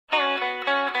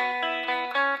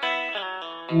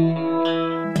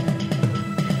You're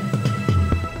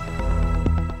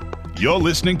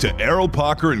listening to Errol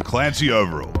Parker and Clancy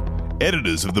Overall,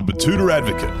 editors of the Betoota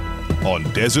Advocate, on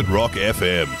Desert Rock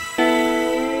FM.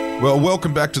 Well,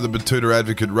 welcome back to the Betoota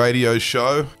Advocate radio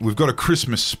show. We've got a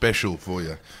Christmas special for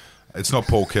you. It's not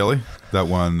Paul Kelly. That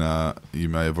one you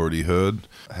may have already heard,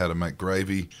 How to Make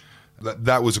Gravy.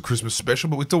 That was a Christmas special,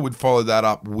 but we thought we'd follow that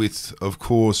up with, of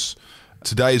course,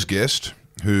 today's guest,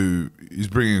 who is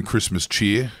bringing a Christmas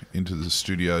cheer into the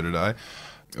studio today.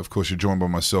 Of course, you're joined by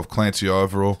myself, Clancy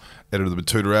Overall, editor of the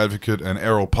Betoota Advocate, and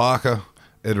Errol Parker,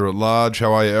 editor-at-large.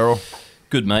 How are you, Errol?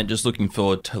 Good, mate. Just looking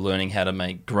forward to learning how to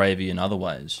make gravy in other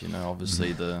ways. You know,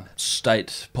 obviously the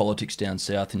state politics down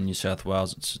south in New South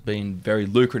Wales, it's been very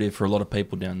lucrative for a lot of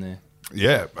people down there.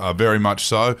 Yeah, very much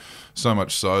so. So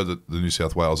much so that the New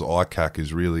South Wales ICAC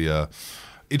is really...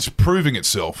 it's proving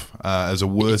itself as a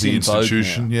worthy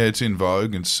institution. Yeah, it's in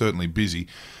vogue and certainly busy.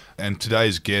 And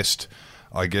today's guest,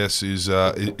 I guess, is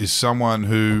someone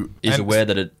who... Is aware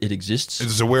that it exists.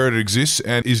 Is aware it exists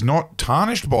and is not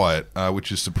tarnished by it, which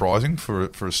is surprising for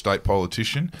a state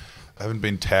politician. Haven't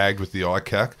been tagged with the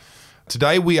ICAC.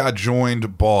 Today we are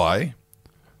joined by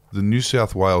the New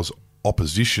South Wales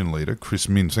Opposition Leader, Chris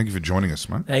Minns. Thank you for joining us,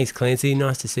 mate. Thanks, Clancy.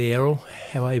 Nice to see you, Errol.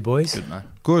 How are you, boys? Good, mate.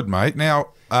 Good, mate. Now,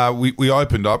 we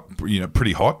opened up,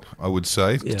 pretty hot, I would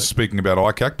say, speaking about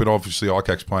ICAC, but obviously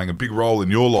ICAC's playing a big role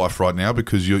in your life right now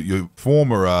because your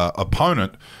former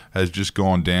opponent has just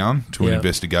gone down to an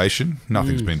investigation.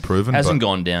 Nothing's been proven. Hasn't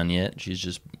gone down yet. She's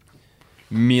just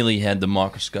merely had the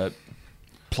microscope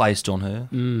placed on her,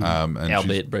 and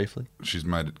albeit briefly. She's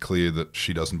made it clear that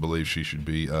she doesn't believe she should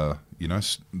be,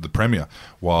 the Premier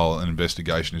while an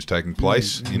investigation is taking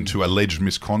place into alleged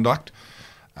misconduct.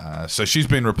 So she's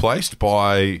been replaced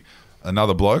by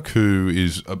another bloke who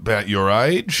is about your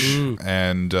age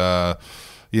and,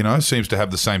 seems to have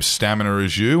the same stamina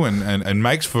as you and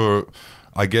makes for,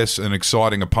 I guess, an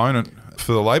exciting opponent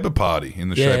for the Labor Party in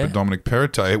the shape of Dominic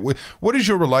Perrottet. What is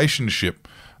your relationship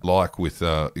like with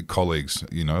colleagues,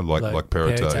 like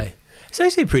Perrottet? It's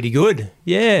actually pretty good,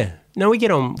 yeah. No, we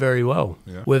get on very well.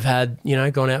 Yeah. We've had,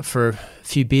 gone out for a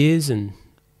few beers and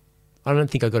I don't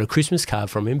think I got a Christmas card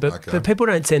from him, but people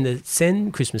don't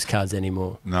send Christmas cards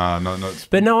anymore. No.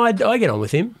 But no, I get on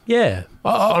with him, yeah.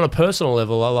 On a personal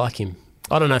level, I like him.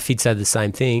 I don't know if he'd say the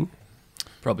same thing.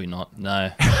 Probably not, no.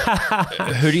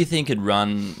 Who do you think could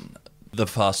run the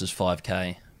fastest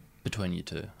 5K between you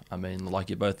two? I mean,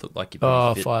 you both look like you're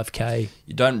pretty fit. 5K.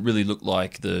 You don't really look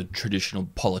like the traditional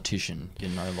politician,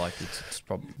 it's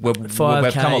probably... We've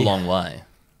 5K. come a long way.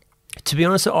 To be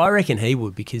honest, I reckon he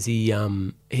would because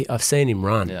I've seen him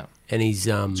run, and he's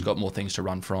got more things to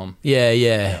run from.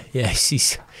 Yeah.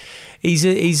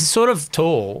 He's sort of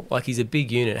tall, like he's a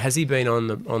big unit. Has he been on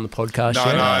the podcast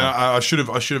yet? No. I should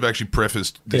have actually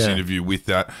prefaced this interview with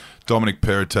that. Dominic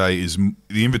Perrottet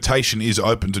the invitation is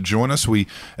open to join us.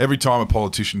 Every time a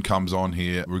politician comes on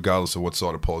here, regardless of what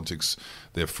side of politics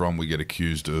they're from, we get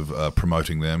accused of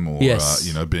promoting them or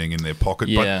being in their pocket.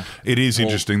 Yeah. But it is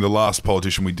interesting. The last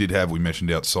politician we did have, we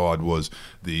mentioned outside, was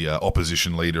the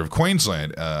opposition leader of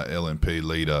Queensland, LNP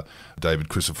leader David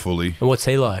Crisafulli. And what's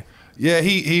he like? Yeah,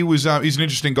 he was. He's an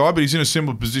interesting guy, but he's in a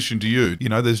similar position to you.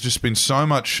 There's just been so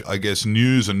much, I guess,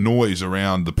 news and noise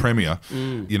around the Premier.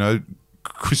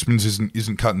 Chris Minns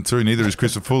isn't cutting through. Neither is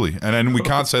Crisafulli, and we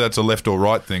can't say that's a left or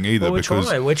right thing either.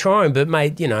 Well, we're trying, but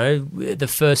mate, the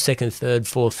first, second, third,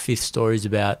 fourth, fifth stories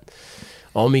about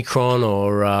Omicron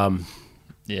or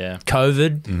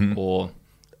COVID or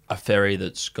a ferry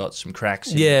that's got some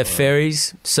cracks in it.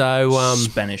 Ferries. So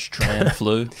Spanish tram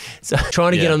flu. So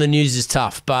trying to get on the news is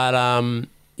tough, but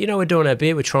we're doing our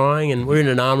bit. We're trying, and we're in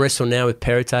an arm wrestle now with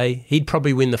Perrottet. He'd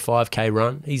probably win the 5K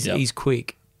run. He's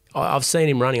quick. I've seen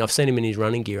him running. I've seen him in his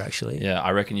running gear, actually. Yeah,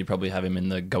 I reckon you probably have him in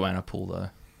the goanna pool, though.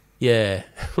 Yeah,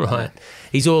 right.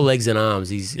 He's all legs and arms.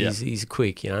 He's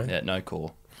quick, Yeah, no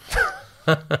core.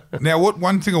 Now,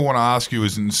 one thing I want to ask you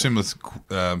is in similar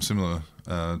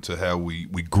to how we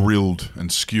grilled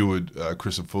and skewered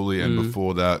Crisafulli, and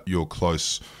before that, your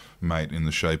close mate in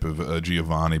the shape of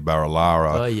Giovanni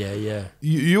Barilaro. Oh, yeah.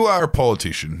 You are a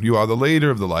politician. You are the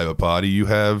leader of the Labor Party. You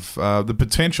have the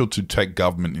potential to take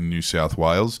government in New South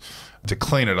Wales, to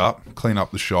clean up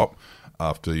the shop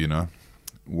after,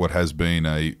 what has been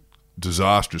a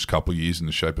disastrous couple of years in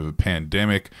the shape of a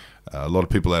pandemic. A lot of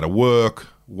people out of work.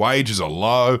 Wages are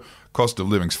low. Cost of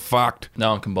living's fucked.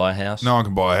 No one can buy a house.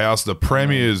 The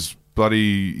Premier's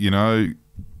bloody,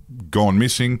 gone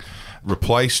missing,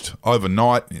 replaced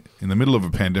overnight in the middle of a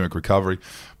pandemic recovery.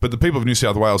 But the people of New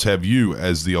South Wales have you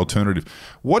as the alternative.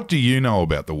 What do you know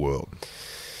about the world?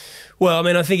 Well, I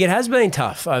mean, I think it has been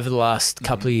tough over the last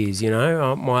couple of years.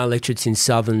 My electorate's in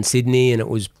southern Sydney, and it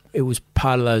was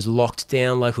part of those locked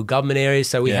down local government areas.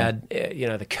 So we had,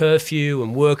 the curfew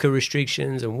and worker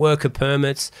restrictions and worker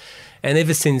permits. And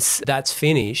ever since that's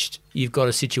finished, you've got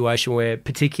a situation where,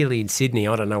 particularly in Sydney,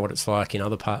 I don't know what it's like in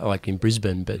other parts, like in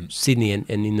Brisbane, but Sydney and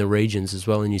in the regions as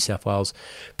well in New South Wales,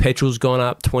 petrol's gone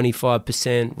up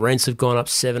 25%, rents have gone up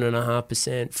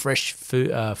 7.5%, fresh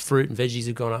food, fruit and veggies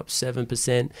have gone up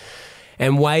 7%,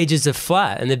 and wages are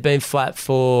flat, and they've been flat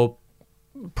for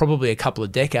probably a couple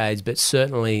of decades, but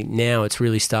certainly now it's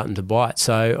really starting to bite.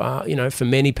 So, for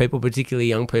many people, particularly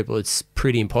young people, it's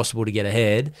pretty impossible to get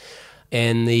ahead.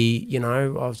 And I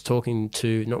was talking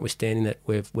to, notwithstanding that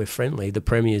we're friendly, the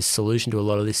Premier's solution to a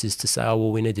lot of this is to say,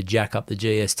 we need to jack up the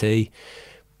GST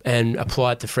and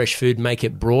apply it to fresh food, make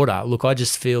it broader. Look, I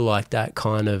just feel like that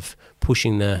kind of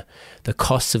pushing the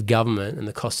costs of government and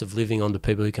the cost of living onto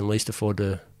people who can least afford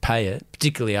to pay it,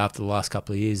 particularly after the last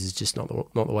couple of years, is just not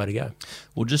the way to go.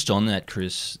 Well, just on that,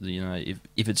 Chris,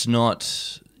 if it's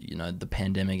not, the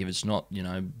pandemic, if it's not,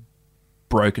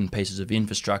 broken pieces of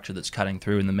infrastructure that's cutting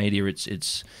through in the media,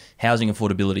 it's housing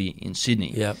affordability in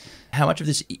Sydney. Yep. How much of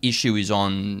this issue is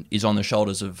on the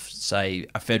shoulders of, say,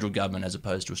 a federal government as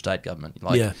opposed to a state government?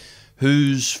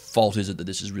 Whose fault is it that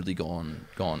this has really gone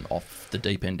off the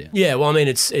deep end down? Yeah, well, I mean,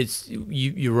 it's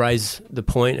you raise the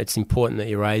point. It's important that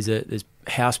you raise it. There's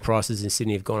house prices in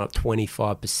Sydney have gone up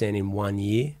 25% in 1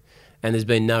 year, and there's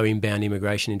been no inbound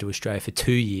immigration into Australia for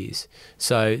 2 years.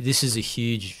 So this is a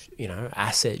huge,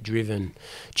 asset-driven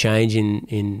change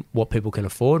in what people can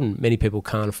afford, and many people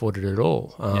can't afford it at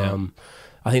all.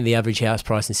 I think the average house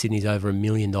price in Sydney is over $1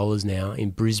 million now.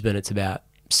 In Brisbane, it's about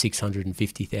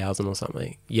 650,000 or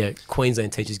something. Yeah,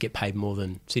 Queensland teachers get paid more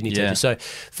than Sydney teachers. So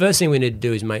first thing we need to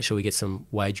do is make sure we get some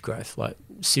wage growth, like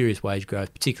serious wage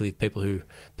growth, particularly people who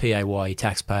PAYE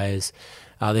taxpayers.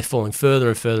 They're falling further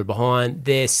and further behind.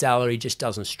 Their salary just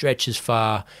doesn't stretch as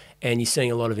far, and you're seeing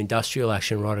a lot of industrial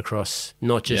action right across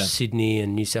not just Sydney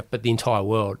and New South, but the entire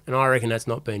world. And I reckon that's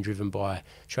not being driven by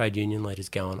trade union leaders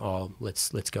going,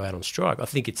 let's go out on strike. I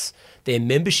think it's their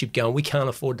membership going, we can't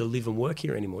afford to live and work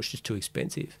here anymore. It's just too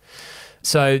expensive.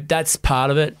 So that's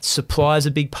part of it. Supply is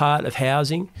a big part of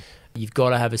housing. You've got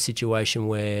to have a situation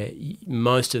where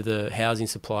most of the housing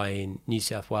supply in New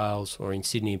South Wales, or in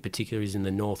Sydney in particular, is in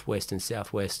the northwest and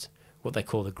southwest, what they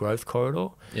call the growth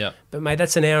corridor. Yeah. But, mate,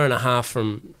 that's an hour and a half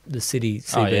from the city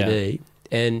CBD.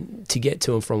 And to get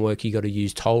to and from work, you got to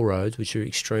use toll roads, which are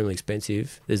extremely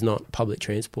expensive. There's not public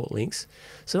transport links.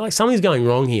 So, something's going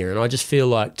wrong here. And I just feel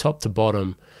like top to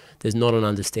bottom, there's not an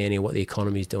understanding of what the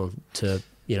economy is doing to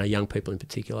young people in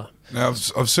particular. Now,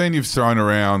 I've seen you've thrown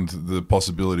around the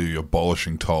possibility of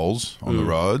abolishing tolls on the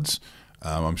roads.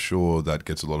 I'm sure that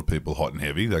gets a lot of people hot and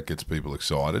heavy. That gets people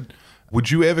excited.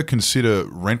 Would you ever consider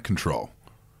rent control?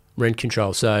 Rent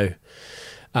control, so...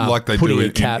 like they do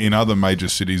in other major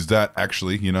cities that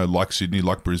actually, like Sydney,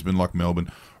 like Brisbane, like Melbourne,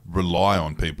 rely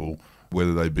on people,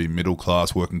 whether they be middle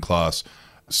class, working class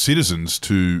citizens,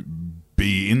 to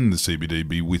be in the CBD,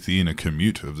 be within a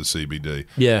commute of the CBD.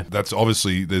 Yeah. That's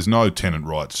obviously, there's no tenant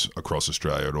rights across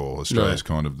Australia at all. Australia's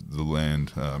kind of the land,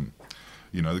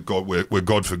 where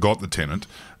God forgot the tenant,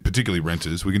 particularly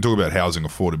renters. We can talk about housing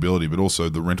affordability, but also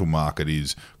the rental market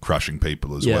is crushing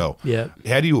people as well. Yeah.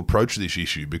 How do you approach this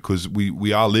issue? Because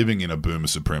we are living in a boomer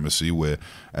supremacy where,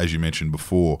 as you mentioned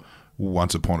before,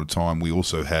 once upon a time, we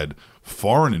also had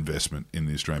foreign investment in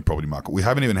the Australian property market. We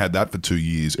haven't even had that for 2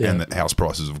 years, and that house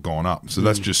prices have gone up. So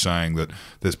that's just saying that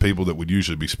there's people that would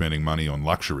usually be spending money on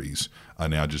luxuries are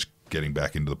now just getting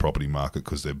back into the property market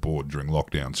because they're bored during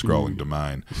lockdown, scrolling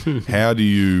Domain. How do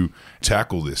you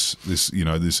tackle this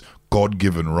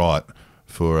God-given right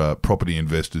for property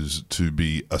investors to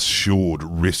be assured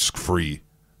risk-free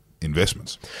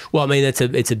investments? Well, I mean,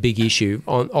 it's a big issue.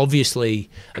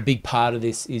 Obviously, a big part of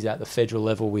this is at the federal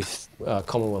level with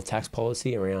Commonwealth tax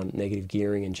policy around negative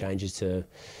gearing and changes to,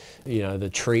 the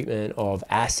treatment of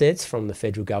assets from the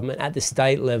federal government. At the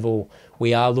state level,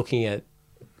 we are looking at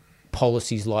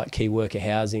policies like key worker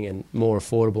housing and more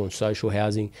affordable and social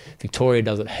housing. Victoria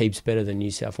does it heaps better than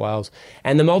New South Wales.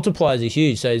 And the multipliers are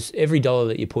huge. So every dollar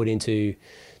that you put into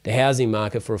the housing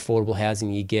market for affordable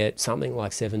housing, you get something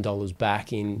like $7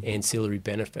 back in ancillary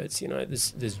benefits.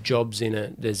 There's jobs in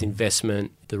it, there's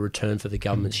investment, the return for the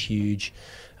government's huge.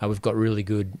 We've got really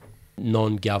good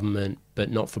non-government but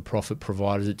not-for-profit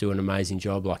providers that do an amazing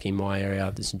job, like in my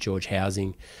area, the St George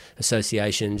Housing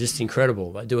Association, just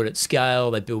incredible. They do it at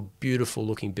scale, they build beautiful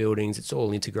looking buildings, it's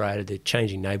all integrated, they're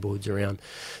changing neighbourhoods around.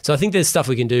 So I think there's stuff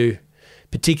we can do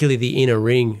particularly the inner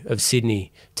ring of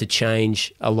Sydney, to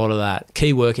change a lot of that.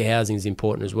 Key worker housing is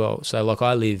important as well. So, like,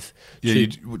 I live... Yeah,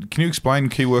 can you explain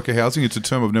key worker housing? It's a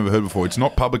term I've never heard before. It's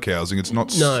not public housing. It's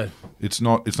not... No. It's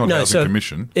not housing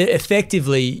commission.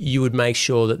 Effectively, you would make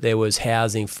sure that there was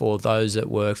housing for those that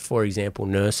work, for example,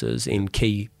 nurses in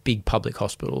key big public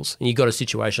hospitals. And you've got a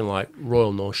situation like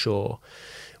Royal North Shore,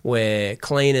 where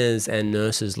cleaners and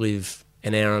nurses live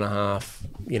an hour and a half,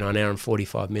 an hour and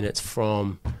 45 minutes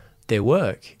from their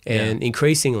work. And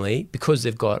increasingly, because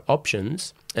they've got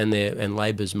options and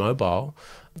labour's mobile,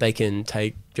 they can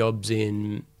take jobs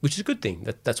in, which is a good thing.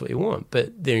 That's what you want.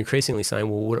 But they're increasingly saying,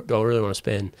 well, do I really want to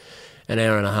spend an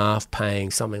hour and a half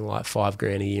paying something like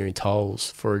 $5,000 a year in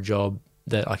tolls for a job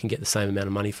that I can get the same amount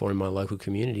of money for in my local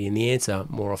community? And the answer,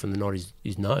 more often than not,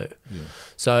 is no. Yeah.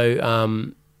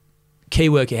 So key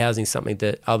worker housing is something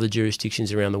that other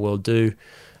jurisdictions around the world do.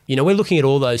 We're looking at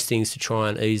all those things to try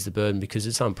and ease the burden because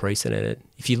it's unprecedented.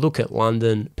 If you look at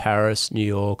London, Paris, New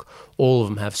York, all of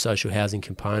them have social housing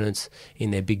components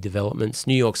in their big developments.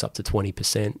 New York's up to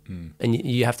 20%. And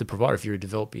you have to provide, if you're a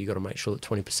developer, you've got to make sure that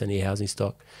 20% of your housing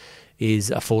stock is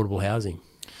affordable housing.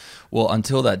 Well,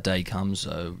 until that day comes,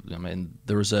 the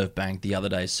Reserve Bank the other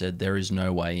day said there is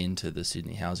no way into the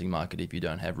Sydney housing market if you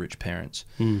don't have rich parents.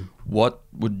 What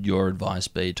would your advice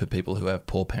be to people who have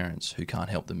poor parents who can't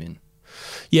help them in?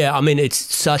 Yeah, it's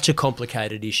such a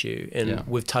complicated issue, and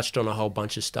we've touched on a whole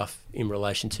bunch of stuff in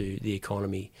relation to the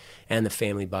economy and the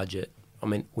family budget.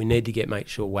 We need to make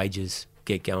sure wages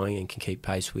get going and can keep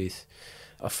pace with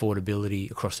affordability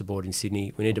across the board in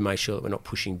Sydney. We need to make sure that we're not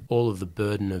pushing all of the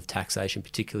burden of taxation,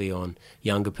 particularly on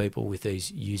younger people with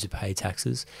these user pay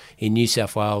taxes. In New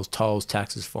South Wales, tolls,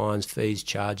 taxes, fines, fees,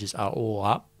 charges are all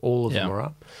up. All of them are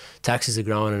up. Taxes are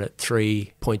growing at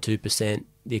 3.2%.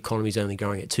 The economy's only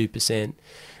growing at 2%.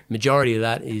 Majority of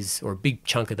that or a big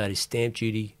chunk of that is stamp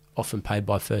duty, often paid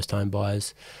by first home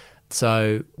buyers.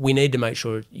 So we need to make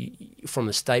sure, from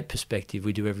the state perspective,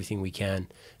 we do everything we can.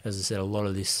 As I said, a lot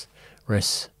of this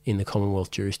rests in the Commonwealth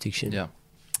jurisdiction. Yeah.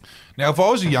 Now, if I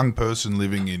was a young person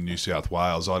living in New South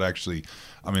Wales, I'd actually,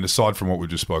 aside from what we've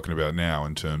just spoken about now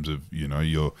in terms of,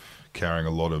 you're carrying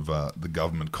a lot of the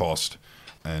government cost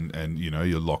and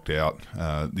you're locked out.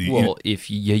 If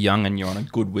you're young and you're on a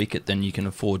good wicket, then you can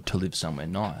afford to live somewhere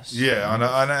nice. Yeah,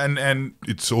 and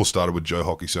it's all started with Joe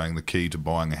Hockey saying the key to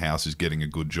buying a house is getting a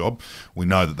good job. We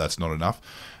know that that's not enough.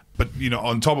 But,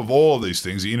 on top of all of these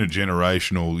things, the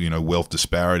intergenerational, wealth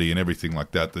disparity and everything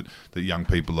like that young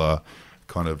people are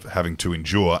kind of having to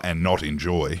endure and not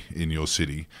enjoy in your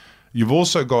city. You've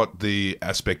also got the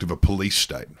aspect of a police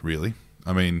state, really.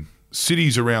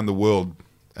 Cities around the world,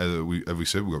 as we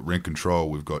said, we've got rent control,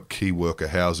 we've got key worker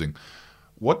housing.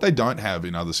 What they don't have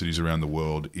in other cities around the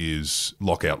world is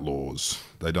lockout laws.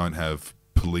 They don't have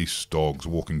police dogs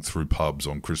walking through pubs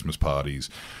on Christmas parties.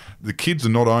 The kids are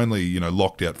not only,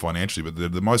 locked out financially, but they're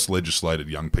the most legislated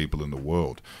young people in the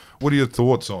world. What are your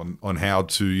thoughts on how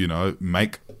to,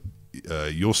 make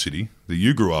your city that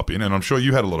you grew up in? And I'm sure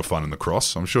you had a lot of fun in the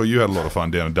Cross. I'm sure you had a lot of fun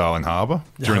down in Darling Harbour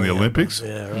during the Olympics.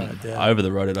 Yeah, right. Yeah. Over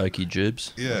the road at Oakey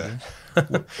Jubes. Yeah.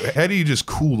 How do you just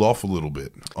cool off a little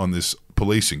bit on this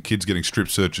policing, kids getting strip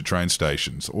searched at train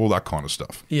stations, all that kind of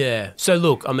stuff? Yeah. So,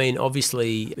 look,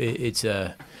 obviously it's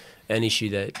an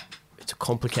issue that... It's a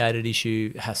complicated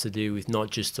issue. It has to do with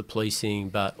not just the policing,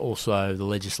 but also the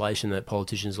legislation that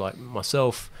politicians like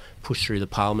myself push through the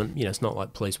parliament. It's not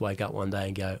like police wake up one day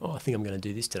and go, I think I'm going to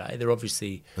do this today. They're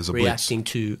obviously reacting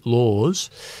to laws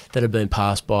that have been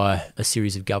passed by a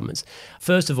series of governments.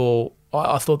 First of all,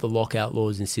 I thought the lockout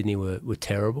laws in Sydney were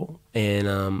terrible. And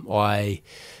I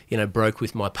broke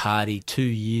with my party 2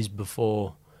 years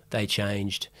before they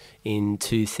changed in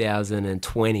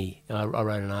 2020. I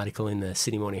wrote an article in the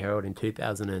Sydney Morning Herald in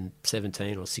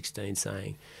 2017 or 16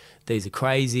 saying these are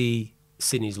crazy.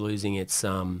 Sydney's losing its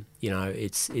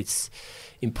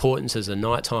importance as a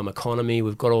nighttime economy.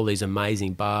 We've got all these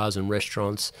amazing bars and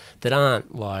restaurants that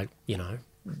aren't like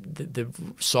the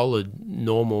solid,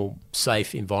 normal,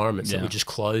 safe environments that we're just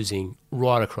closing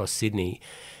right across Sydney.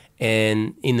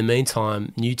 And in the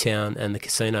meantime, Newtown and the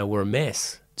casino were a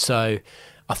mess. So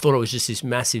I thought it was just this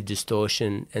massive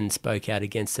distortion and spoke out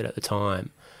against it at the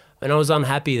time. And I was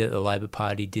unhappy that the Labor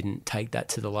Party didn't take that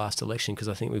to the last election because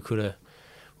I think we could have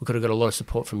got a lot of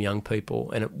support from young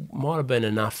people, and it might have been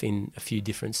enough in a few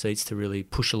different seats to really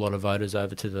push a lot of voters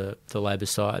over to the Labor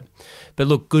side. But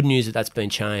look, good news that that's been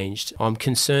changed. I'm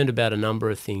concerned about a number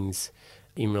of things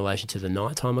in relation to the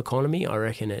nighttime economy. I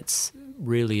reckon it's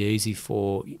really easy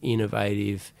for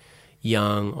innovative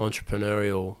young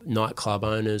entrepreneurial nightclub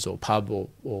owners or pub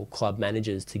or club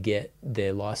managers to get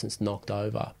their license knocked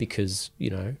over because,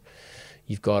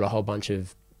 You've got a whole bunch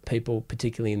of people,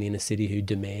 particularly in the inner city, who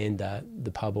demand that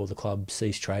the pub or the club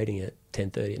cease trading at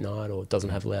 10:30 at night or doesn't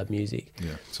have loud music.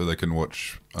 Yeah, so they can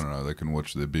watch, I don't know, they can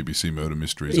watch their BBC murder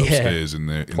mysteries upstairs in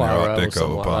their Art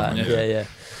Deco apartment. Like yeah.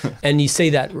 And you see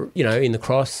that, you know, in the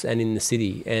Cross and in the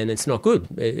city, and it's not good.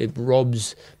 It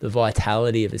robs the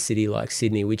vitality of a city like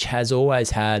Sydney, which has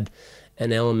always had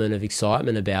an element of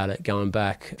excitement about it going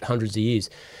back hundreds of years.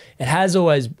 It has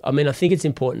always, I mean, I think it's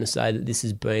important to say that this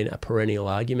has been a perennial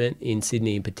argument in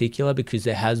Sydney in particular, because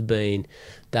there has been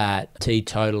that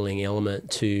teetotaling element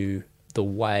to the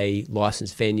way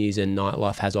licensed venues and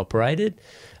nightlife has operated.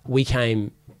 We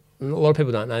came, a lot of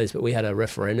people don't know this, but we had a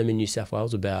referendum in New South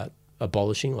Wales about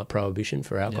abolishing like prohibition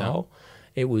for alcohol. Yeah.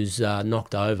 It was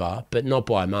knocked over, but not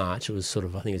by much. It was sort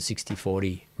of, I think, a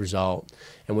 60-40 result.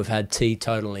 And we've had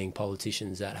teetotaling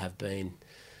politicians that have been,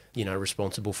 you know,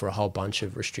 responsible for a whole bunch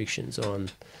of restrictions on,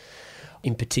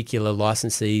 in particular,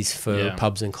 licensees for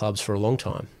pubs and clubs for a long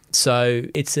time. So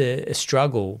it's a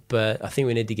struggle, but I think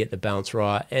we need to get the balance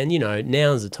right. And, you know,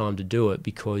 now's the time to do it,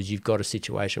 because you've got a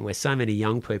situation where so many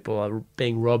young people are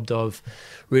being robbed of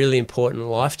really important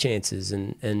life chances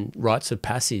and rites of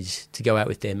passage to go out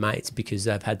with their mates because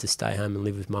they've had to stay home and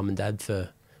live with mum and dad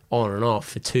for on and off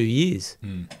for 2 years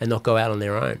and not go out on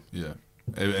their own. Yeah.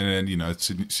 And you know,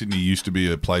 Sydney used to be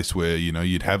a place where, you know,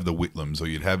 you'd have the Whitlams or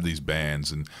you'd have these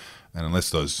bands, and unless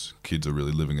those kids are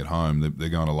really living at home, they're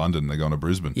going to London, they're going to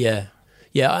Brisbane. Yeah.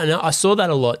 Yeah, and I saw that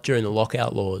a lot during the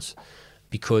lockout laws,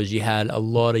 because you had a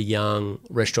lot of young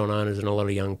restaurant owners and a lot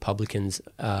of young publicans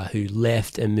who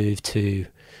left and moved to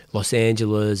Los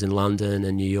Angeles and London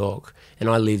and New York. And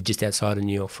I lived just outside of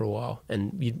New York for a while.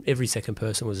 And every second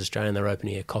person was Australian. They're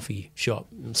opening a coffee shop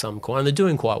in some corner. And they're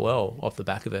doing quite well off the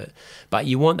back of it. But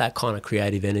you want that kind of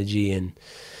creative energy and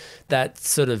that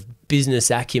sort of business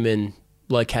acumen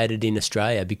located in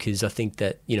Australia, because I think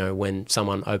that, you know, when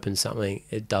someone opens something,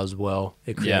 it does well.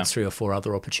 It creates 3 or 4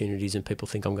 other opportunities and people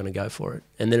think I'm going to go for it.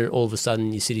 And then all of a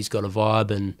sudden your city's got a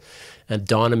vibe and a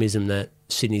dynamism that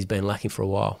Sydney's been lacking for a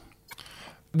while.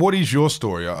 What is your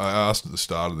story? I asked at the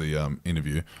start of the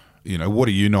interview, you know, what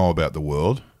do you know about the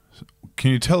world?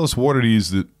 Can you tell us what it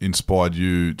is that inspired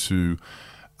you to,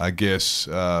 I guess,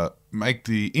 make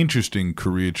the interesting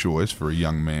career choice for a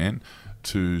young man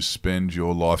to spend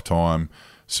your lifetime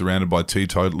surrounded by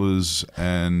teetotalers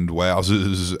and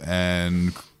wowsers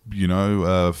and, you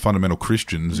know, fundamental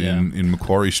Christians in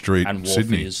Macquarie Street, and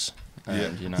Sydney?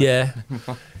 And, you know. Yeah.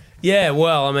 Yeah,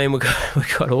 well, I mean, we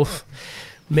got all...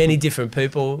 Many different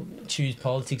people choose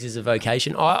politics as a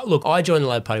vocation. I joined the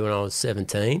Labor Party when I was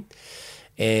 17,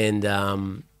 and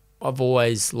I've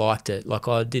always liked it. Like,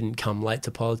 I didn't come late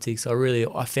to politics.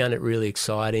 I found it really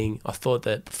exciting. I thought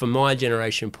that for my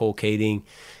generation, Paul Keating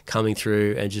coming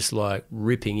through and just like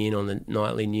ripping in on the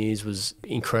nightly news was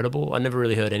incredible. I never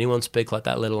really heard anyone speak like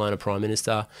that, let alone a Prime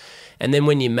Minister. And then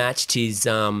when you matched his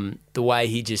the way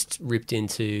he just ripped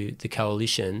into the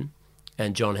coalition,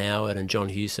 and John Howard and John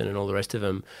Hewson and all the rest of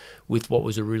them, with what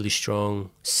was a really strong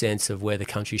sense of where the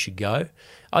country should go,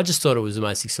 I just thought it was the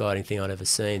most exciting thing I'd ever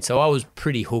seen. So I was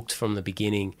pretty hooked from the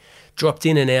beginning. Dropped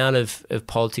in and out of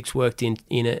politics, worked in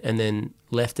it, and then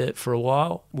left it for a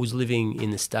while. Was living in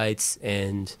the States,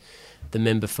 and the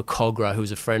member for Cogra, who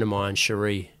was a friend of mine,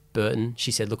 Cherie Burton,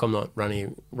 she said, look, I'm not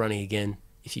running again.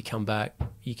 If you come back,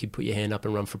 you could put your hand up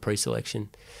and run for pre-selection.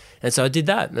 And so I did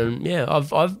that, and yeah,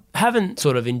 I haven't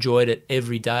sort of enjoyed it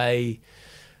every day,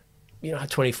 you know,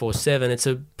 24/7. It's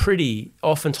a pretty,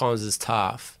 oftentimes it's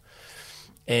tough,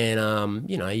 and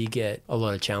you know, you get a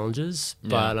lot of challenges,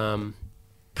 but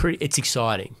it's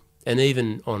exciting. And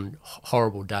even on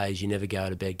horrible days, you never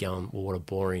go to bed going, well, what a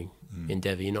boring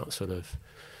endeavour. You're not sort of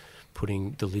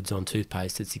putting the lids on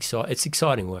toothpaste. It's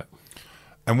exciting work.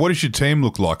 And what does your team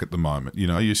look like at the moment? You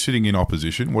know, you're sitting in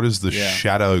opposition. What does the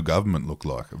shadow government look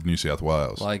like of New South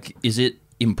Wales? Like, is it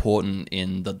important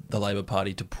in the Labor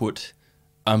Party to put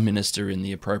a minister in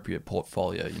the appropriate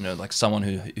portfolio? You know, like someone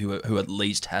who at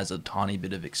least has a tiny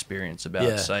bit of experience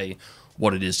about, say,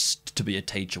 what it is to be a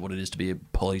teacher, what it is to be a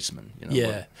policeman. You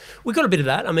know, we got a bit of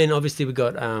that. I mean, obviously we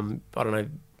got, I don't know,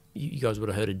 you guys would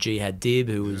have heard of Jihad Dib,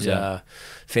 who was a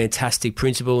fantastic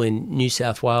principal in New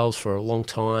South Wales for a long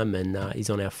time, and he's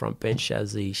on our front bench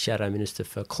as the Shadow Minister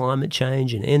for Climate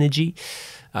Change and Energy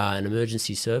and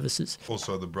Emergency Services.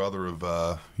 Also the brother of,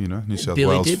 New South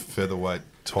Billy Wales Dib. featherweight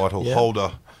title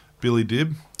holder, Billy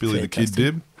Dib, Billy the Kid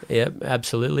Dib. Yeah,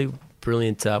 absolutely.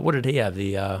 Brilliant. What did he have?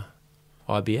 The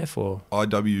IBF or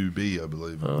IWB, I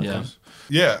believe. Oh, okay.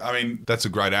 Yeah, I mean, that's a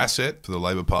great asset for the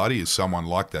Labor Party, is someone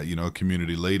like that, you know, a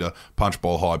community leader, punch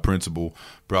bowl high principal,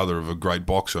 brother of a great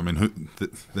boxer. I mean,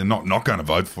 they're not going to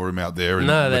vote for him out there.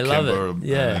 No, they love it.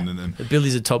 Yeah.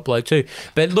 Billy's a top bloke too.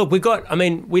 But look, we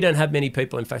don't have many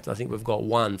people. In fact, I think we've got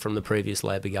one from the previous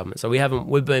Labor government. So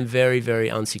we've been very, very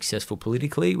unsuccessful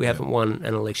politically. We haven't won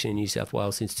an election in New South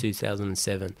Wales since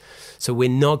 2007. So we're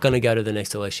not going to go to the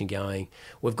next election going,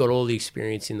 we've got all the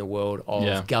experience in the world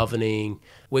of governing.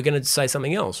 We're going to say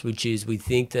something else, which is we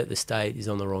think that the state is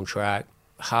on the wrong track.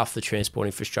 Half the transport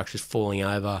infrastructure is falling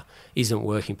over, isn't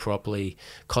working properly,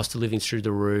 cost of living's through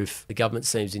the roof. The government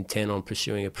seems intent on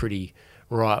pursuing a pretty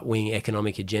right-wing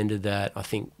economic agenda that I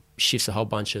think shifts a whole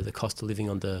bunch of the cost of living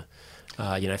onto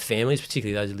families,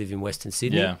 particularly those who live in Western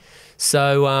Sydney. Yeah.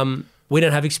 So we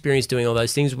don't have experience doing all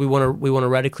those things. We want to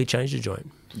radically change the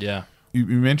joint. Yeah. You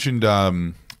mentioned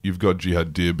you've got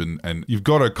Jihad Dib and you've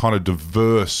got a kind of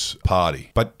diverse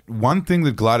party. But one thing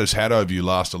that Gladys had over you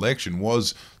last election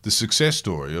was the success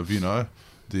story of, you know,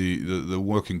 the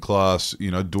working class,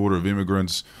 you know, daughter of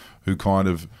immigrants who kind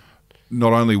of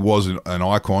not only was an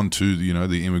icon to, you know,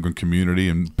 the immigrant community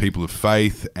and people of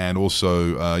faith and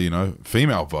also,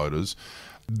 female voters.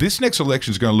 This next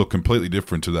election is going to look completely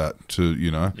different to that,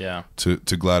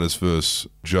 to Gladys versus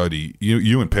Jody.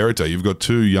 You and Perrottet, you've got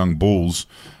two young bulls.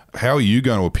 How are you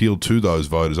going to appeal to those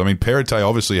voters? I mean, Perrottet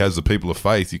obviously has the people of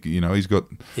faith. He's on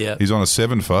a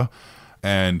 7-for,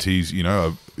 and he's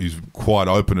quite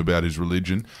open about his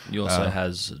religion. He also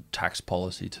has tax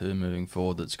policy too moving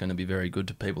forward that's going to be very good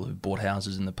to people who've bought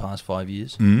houses in the past 5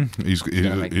 years. He's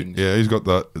got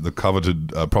the coveted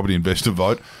property investor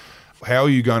vote. How are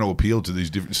you going to appeal to these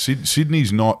different?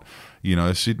 Sydney's not.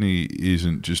 Sydney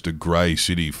isn't just a grey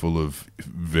city full of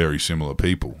very similar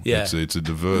people. Yeah. It's a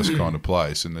diverse kind of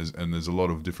place, and there's a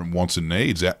lot of different wants and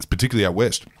needs, particularly out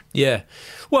west. Yeah.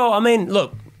 Well, I mean,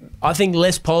 look, I think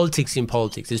less politics in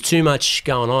politics. There's too much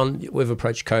going on. We've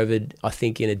approached COVID, I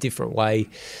think, in a different way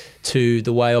to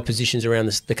the way oppositions around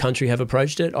the country have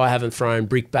approached it. I haven't thrown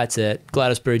brickbats at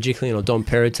Gladys Berejiklian or Dom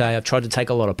Perrottet. I've tried to take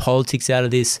a lot of politics out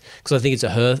of this because I think it's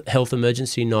a health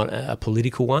emergency, not a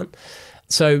political one.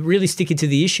 So really sticking to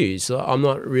the issues. I'm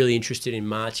not really interested in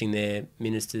marching their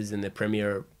ministers and their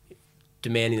Premier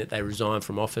demanding that they resign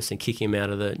from office and kicking them out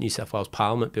of the New South Wales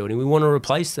Parliament building. We want to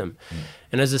replace them.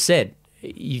 And as I said,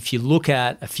 if you look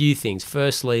at a few things,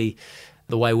 firstly,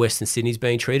 the way Western Sydney's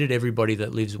being treated, everybody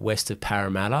that lives west of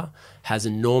Parramatta has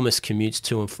enormous commutes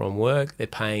to and from work. They're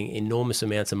paying enormous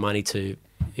amounts of money to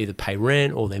either pay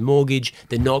rent or their mortgage.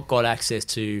 They've not got access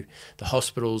to the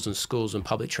hospitals and schools and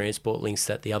public transport links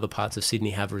that the other parts of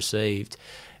Sydney have received.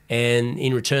 And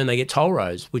in return, they get toll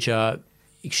roads, which are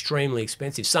extremely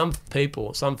expensive. Some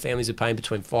families are paying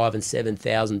between $5,000 and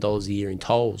 $7,000 a year in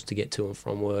tolls to get to and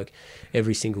from work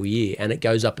every single year. And it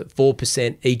goes up at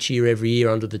 4% each year, every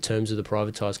year under the terms of the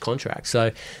privatised contract.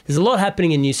 So there's a lot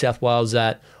happening in New South Wales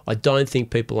that I don't think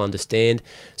people understand.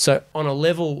 So on a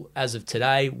level as of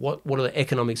today, what are the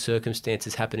economic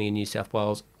circumstances happening in New South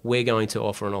Wales? We're going to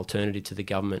offer an alternative to the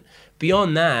government.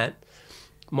 Beyond that,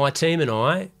 my team and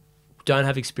I don't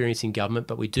have experience in government,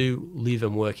 but we do live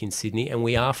and work in Sydney, and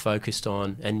we are focused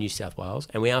on, and New South Wales,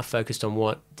 and we are focused on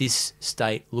what this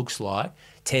state looks like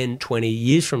 10, 20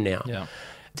 years from now. Yeah.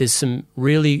 There's some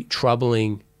really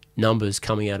troubling numbers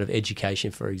coming out of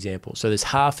education, for example. So there's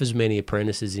half as many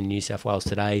apprentices in New South Wales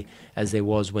today as there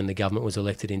was when the government was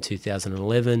elected in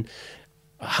 2011.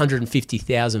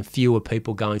 150,000 fewer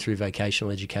people going through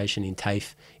vocational education in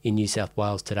TAFE in New South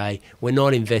Wales today. We're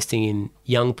not investing in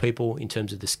young people in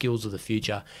terms of the skills of the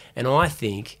future. And I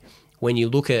think when you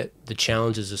look at the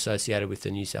challenges associated with the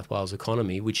New South Wales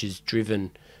economy, which is driven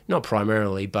not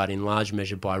primarily but in large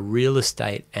measure by real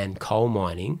estate and coal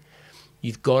mining,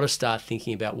 you've got to start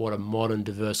thinking about what a modern,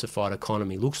 diversified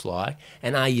economy looks like.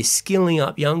 And are you skilling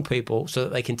up young people so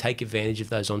that they can take advantage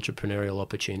of those entrepreneurial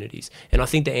opportunities? And I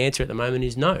think the answer at the moment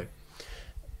is no.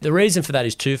 The reason for that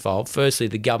is twofold. Firstly,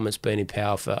 the government's been in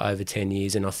power for over 10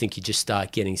 years, and I think you just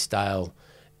start getting stale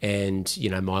and,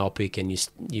 myopic, and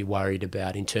you're worried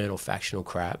about internal factional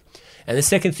crap. And the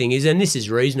second thing is, and this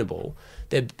is reasonable,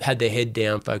 they've had their head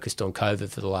down focused on COVID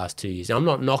for the last 2 years. Now, I'm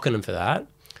not knocking them for that.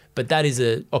 But that is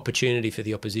an opportunity for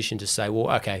the opposition to say, well,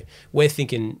 okay, we're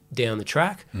thinking down the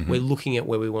track. Mm-hmm. We're looking at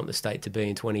where we want the state to be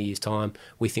in 20 years' time.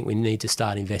 We think we need to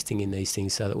start investing in these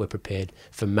things so that we're prepared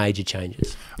for major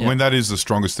changes. I mean, that is the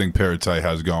strongest thing Perrottet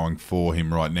has going for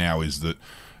him right now, is that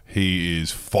he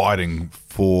is fighting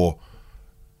for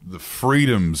the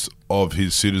freedoms of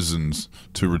his citizens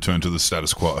to return to the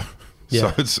status quo.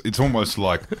 Yeah. So it's almost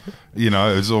like,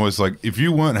 if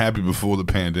you weren't happy before the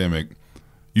pandemic,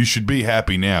 you should be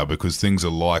happy now because things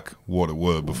are like what it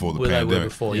were before the pandemic. They were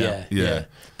before, yeah.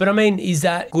 But I mean, is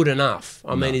that good enough?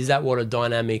 I mean, is that what a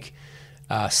dynamic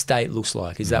state looks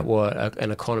like? Is that what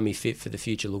an economy fit for the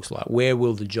future looks like? Where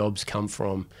will the jobs come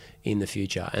from in the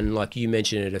future? And like you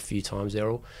mentioned it a few times,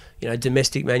 Errol,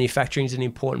 domestic manufacturing is an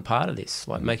important part of this,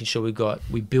 like making sure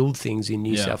we build things in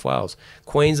New South Wales.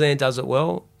 Queensland does it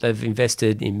well. They've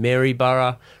invested in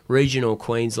Maryborough, regional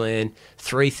Queensland,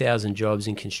 3,000 jobs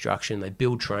in construction. They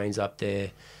build trains up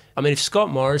there. I mean, if Scott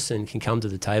Morrison can come to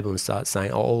the table and start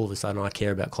saying, all of a sudden I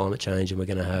care about climate change and we're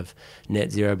going to have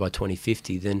net zero by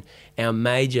 2050, then our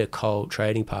major coal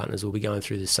trading partners will be going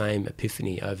through the same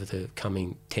epiphany over the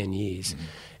coming 10 years.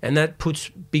 And that puts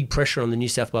big pressure on the New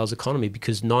South Wales economy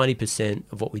because 90%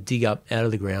 of what we dig up out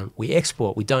of the ground, we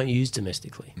export. We don't use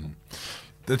domestically.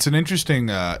 That's an interesting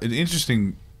that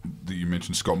you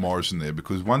mentioned Scott Morrison there,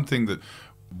 because one thing that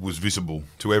was visible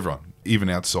to everyone, even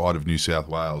outside of New South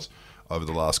Wales, over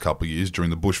the last couple of years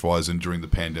during the bushfires and during the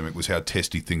pandemic was how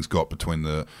testy things got between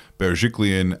the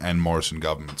Berejiklian and Morrison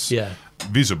governments. Yeah.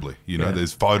 Visibly,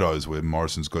 there's photos where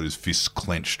Morrison's got his fists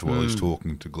clenched while he's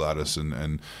talking to Gladys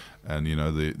and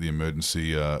the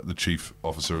emergency, the chief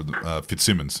officer of the,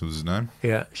 Fitzsimmons was his name?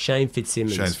 Yeah, Shane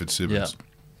Fitzsimmons. Yeah.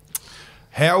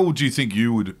 How do you think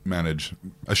you would manage,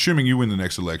 assuming you win the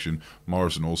next election,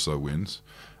 Morrison also wins,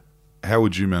 how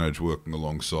would you manage working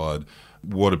alongside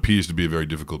what appears to be a very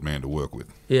difficult man to work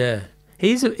with? Yeah.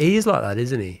 He is like that,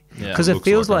 isn't he? Because it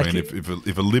feels like... I mean,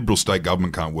 if a Liberal state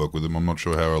government can't work with him, I'm not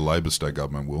sure how a Labor state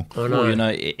government will. Oh, no.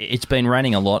 Well, it's been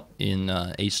raining a lot in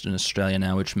Eastern Australia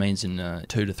now, which means in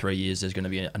 2 to 3 years there's going to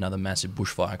be another massive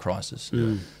bushfire crisis.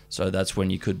 So that's when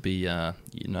you could be,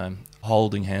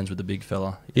 holding hands with the big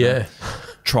fella.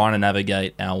 Trying to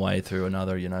navigate our way through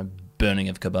another, burning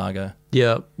of Cobargo.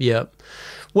 Yeah.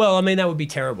 Well, I mean, that would be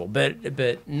terrible, but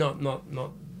not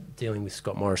dealing with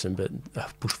Scott Morrison, but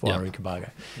bushfire in Cobargo.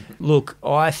 Look,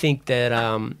 I think that,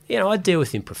 I deal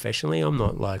with him professionally. I'm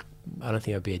not like, I don't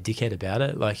think I'd be a dickhead about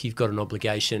it. Like, you've got an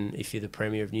obligation, if you're the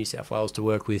Premier of New South Wales, to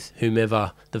work with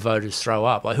whomever the voters throw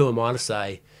up. Like, who am I to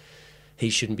say he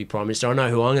shouldn't be Prime Minister? I know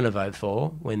who I'm going to vote for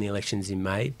when the election's in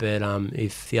May, but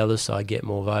if the other side get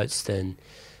more votes, then...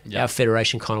 Our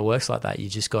federation kind of works like that. You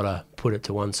just got to put it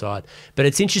to one side. But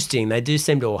it's interesting. They do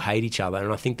seem to all hate each other.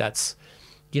 And I think that's,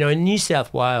 in New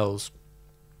South Wales,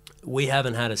 we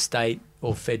haven't had a state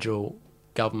or federal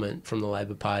government from the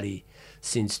Labor Party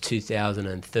since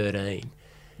 2013.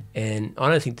 And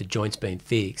I don't think the joint's been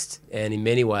fixed. And in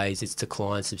many ways, it's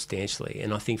declined substantially.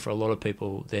 And I think for a lot of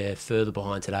people, they're further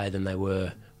behind today than they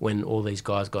were when all these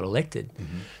guys got elected.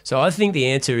 So I think the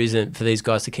answer isn't for these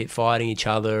guys to keep fighting each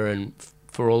other and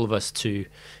for all of us to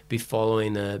be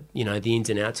following the ins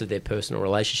and outs of their personal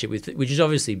relationship with, which is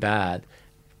obviously bad.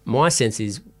 My sense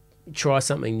is try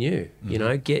something new.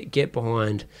 Get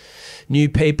behind new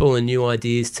people and new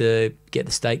ideas to get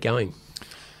the state going.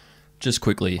 Just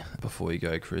quickly before you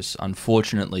go, Chris,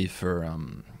 unfortunately for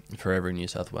every New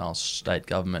South Wales state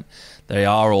government, they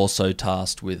are also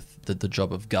tasked with the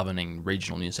job of governing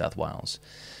regional New South Wales.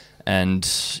 And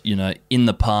in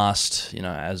the past,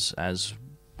 as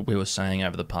we were saying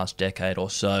over the past decade or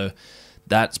so,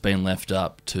 that's been left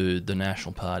up to the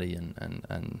National Party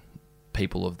and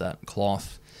people of that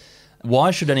cloth.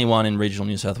 Why should anyone in regional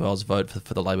New South Wales vote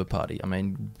for the Labor Party? I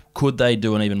mean, could they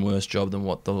do an even worse job than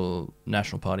what the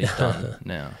National Party has done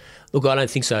now? Look, I don't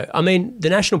think so. I mean, the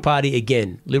National Party,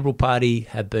 again, Liberal Party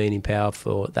have been in power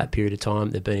for that period of time.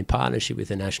 They've been in partnership with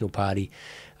the National Party.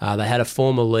 They had a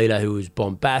former leader who was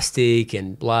bombastic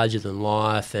and larger than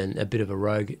life and a bit of a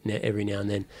rogue every now and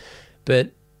then.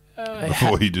 But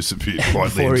before he disappeared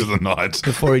quietly into the night.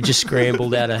 Before he just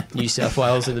scrambled out of New South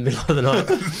Wales in the middle of the night.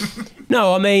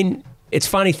 No, I mean, it's a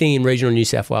funny thing in regional New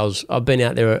South Wales. I've been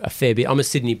out there a fair bit. I'm a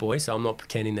Sydney boy, so I'm not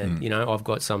pretending that, I've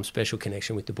got some special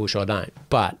connection with the bush. I don't.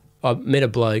 But I met a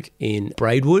bloke in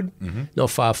Braidwood, not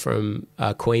far from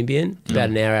Queanbeyan, about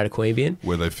an hour out of Queanbeyan.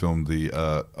 Where they filmed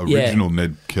the original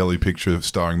Ned Kelly picture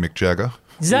starring Mick Jagger.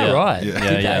 Is that right?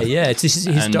 Yeah. It's this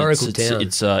historical town.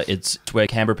 It's where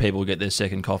Canberra people get their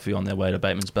second coffee on their way to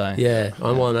Bateman's Bay. Yeah,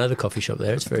 I know the coffee shop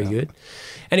there. It's very good.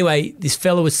 Anyway, this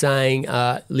fella was saying,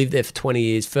 lived there for 20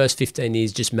 years, first 15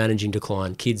 years just managing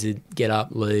decline. Kids would get up,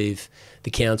 leave.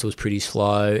 The council was pretty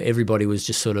slow. Everybody was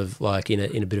just sort of like in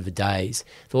a bit of a daze.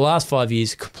 The last 5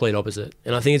 years, complete opposite.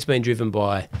 And I think it's been driven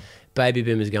by baby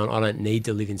boomers going, I don't need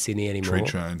to live in Sydney anymore. Tree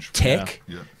change.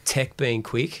 Tech being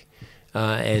quick.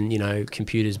 and,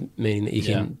 computers, meaning that you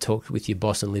can talk with your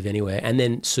boss and live anywhere, and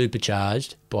then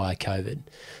supercharged by COVID.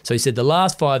 So he said the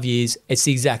last 5 years, it's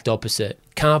the exact opposite.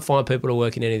 Can't find people to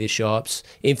work in any of the shops,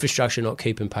 infrastructure not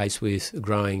keeping pace with a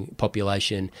growing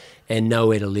population, and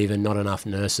nowhere to live and not enough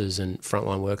nurses and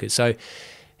frontline workers. So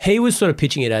he was sort of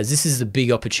pitching it as this is the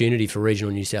big opportunity for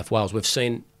regional New South Wales. We've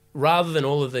seen, rather than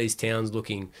all of these towns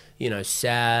looking,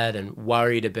 sad and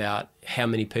worried about how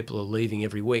many people are leaving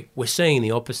every week, we're seeing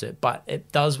the opposite. But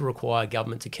it does require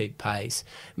government to keep pace,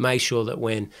 make sure that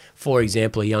when, for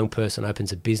example, a young person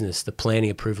opens a business, the planning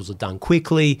approvals are done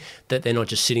quickly, that they're not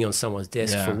just sitting on someone's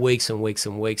desk for weeks and weeks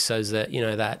and weeks, so that,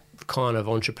 that kind of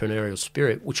entrepreneurial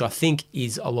spirit, which I think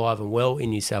is alive and well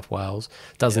in New South Wales,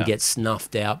 doesn't get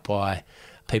snuffed out by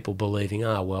people believing,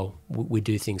 we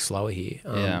do things slower here.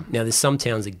 Now, there's some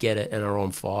towns that get it and are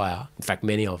on fire. In fact,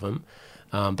 many of them.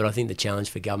 But I think the challenge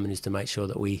for government is to make sure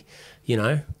that we,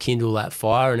 kindle that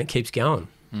fire and it keeps going.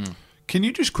 Can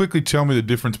you just quickly tell me the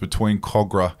difference between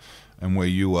Kogarah and where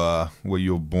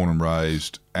you're born and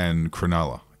raised, and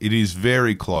Cronulla? It is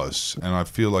very close, and I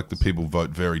feel like the people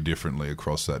vote very differently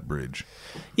across that bridge.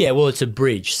 Yeah, well, it's a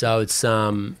bridge. So it's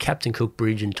Captain Cook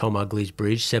Bridge and Tom Ugley's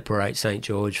Bridge separate St.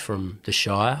 George from the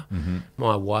Shire. Mm-hmm.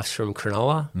 My wife's from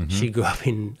Cronulla. Mm-hmm. She grew up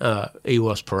in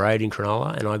Ewas Parade in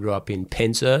Cronulla, and I grew up in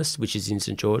Penshurst, which is in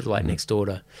St. George, next door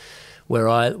to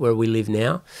where we live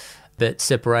now, but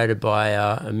separated by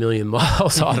a million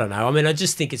miles. I don't know. I mean, I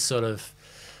just think it's sort of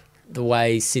the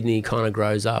way Sydney kind of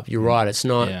grows up. You're right. It's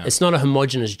not a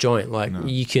homogenous joint.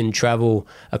 You can travel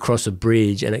across a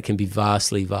bridge and it can be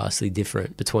vastly, vastly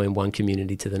different between one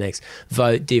community to the next.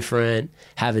 Vote different,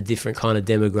 have a different kind of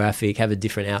demographic, have a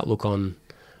different outlook on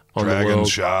the world. Dragons,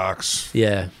 sharks.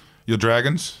 Yeah. Your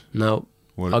Dragons? No.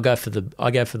 What? I go for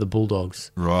the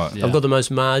Bulldogs. Right. Yeah. I've got the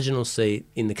most marginal seat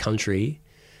in the country.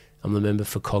 I'm a member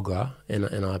for Kogarah,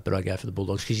 but I go for the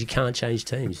Bulldogs because you can't change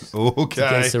teams. Okay.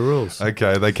 It's against the rules.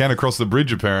 Okay, they can across the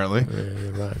bridge apparently. Yeah,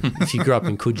 right. If you grew up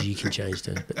in Coogee, you can change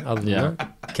teams. But other than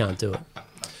that, you can't do it.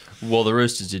 Well, the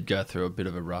Roosters did go through a bit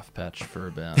of a rough patch for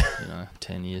about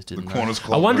 10 years, didn't they?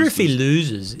 I wonder if he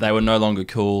loses. They were no longer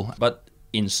cool. But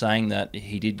in saying that,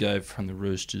 he did go from the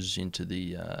Roosters into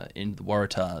the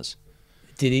Waratahs.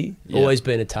 Did he? Yeah. Always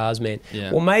been a Tars man.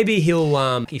 Yeah. Well, maybe he'll,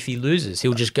 if he loses,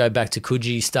 he'll just go back to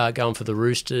Coogee, start going for the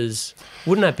Roosters.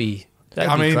 Wouldn't that be...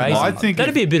 That'd be crazy. I think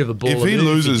that'd be a bit of a ball. If he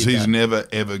loses, he's never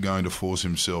ever going to force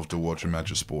himself to watch a match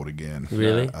of sport again.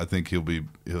 Really? I think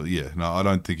I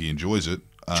don't think he enjoys it.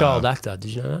 Child actor,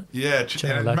 did you know that? Yeah,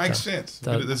 and it makes sense.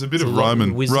 There's a bit of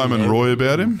Roman Roy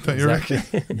about him, don't you reckon?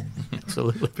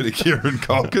 Absolutely. Bit of Kieran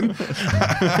Culkin.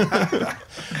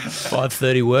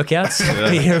 5:30 workouts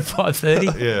here at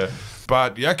 5:30. Yeah.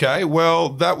 But, okay, well,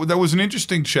 that was an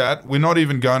interesting chat. We're not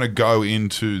even going to go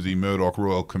into the Murdoch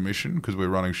Royal Commission because we're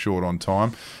running short on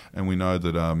time. And we know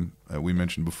that, we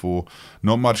mentioned before,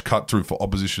 not much cut through for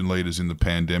opposition leaders in the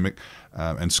pandemic.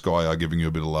 And Sky are giving you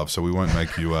a bit of love, so we won't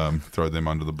make you throw them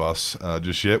under the bus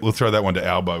just yet. We'll throw that one to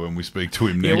Albo when we speak to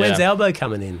him next. Yeah, when's Albo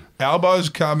coming in? Albo's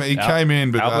come. He came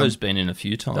in, but Albo's been in a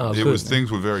few times. Things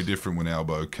were very different when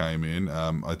Albo came in.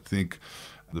 I think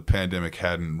the pandemic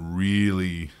hadn't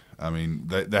really...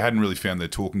 they hadn't really found their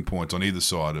talking points on either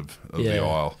side of the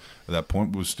aisle at that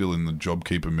point. We were still in the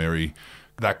JobKeeper Merry,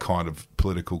 that kind of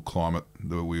political climate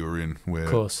that we were in, where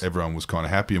everyone was kind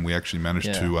of happy, and we actually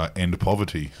managed to end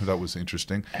poverty. That was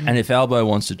interesting. And if Albo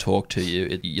wants to talk to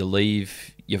you, you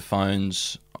leave your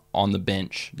phones on the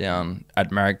bench down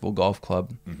at Marrickville Golf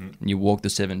Club, and you walk the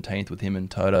 17th with him and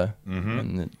Toto. Mm-hmm.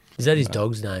 And is that his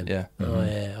dog's name? Yeah. Oh,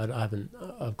 yeah. I haven't.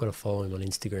 I've got to follow him on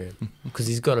Instagram because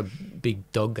he's got a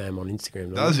big dog game on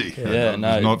Instagram. Does he? Yeah. No.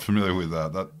 I'm not familiar with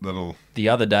that. That'll. The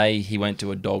other day, he went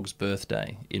to a dog's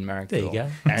birthday in Marrickville. There you go.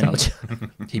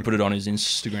 And he put it on his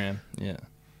Instagram. Yeah.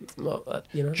 Well,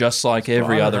 just like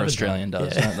every other Australian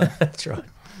does, don't they? That's right.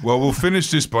 Well, we'll finish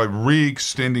this by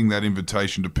re-extending that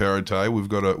invitation to Perrottet. We've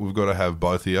got to have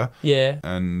both here. Yeah.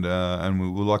 And we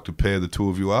would like to pair the two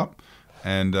of you up.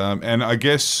 And I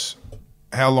guess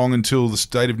how long until the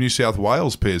state of New South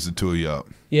Wales pairs the two of you up?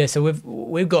 Yeah, so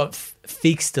we've got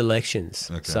fixed elections.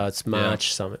 Okay. So it's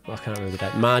March something. I can't remember the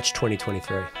date. March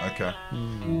 2023. Okay. All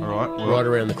right. Well, right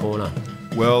around the corner.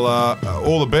 Well,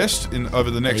 all the best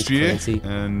over the next year. Clancy.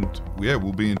 And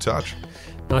we'll be in touch.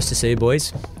 Nice to see you,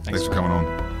 boys. Thanks for coming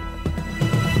on.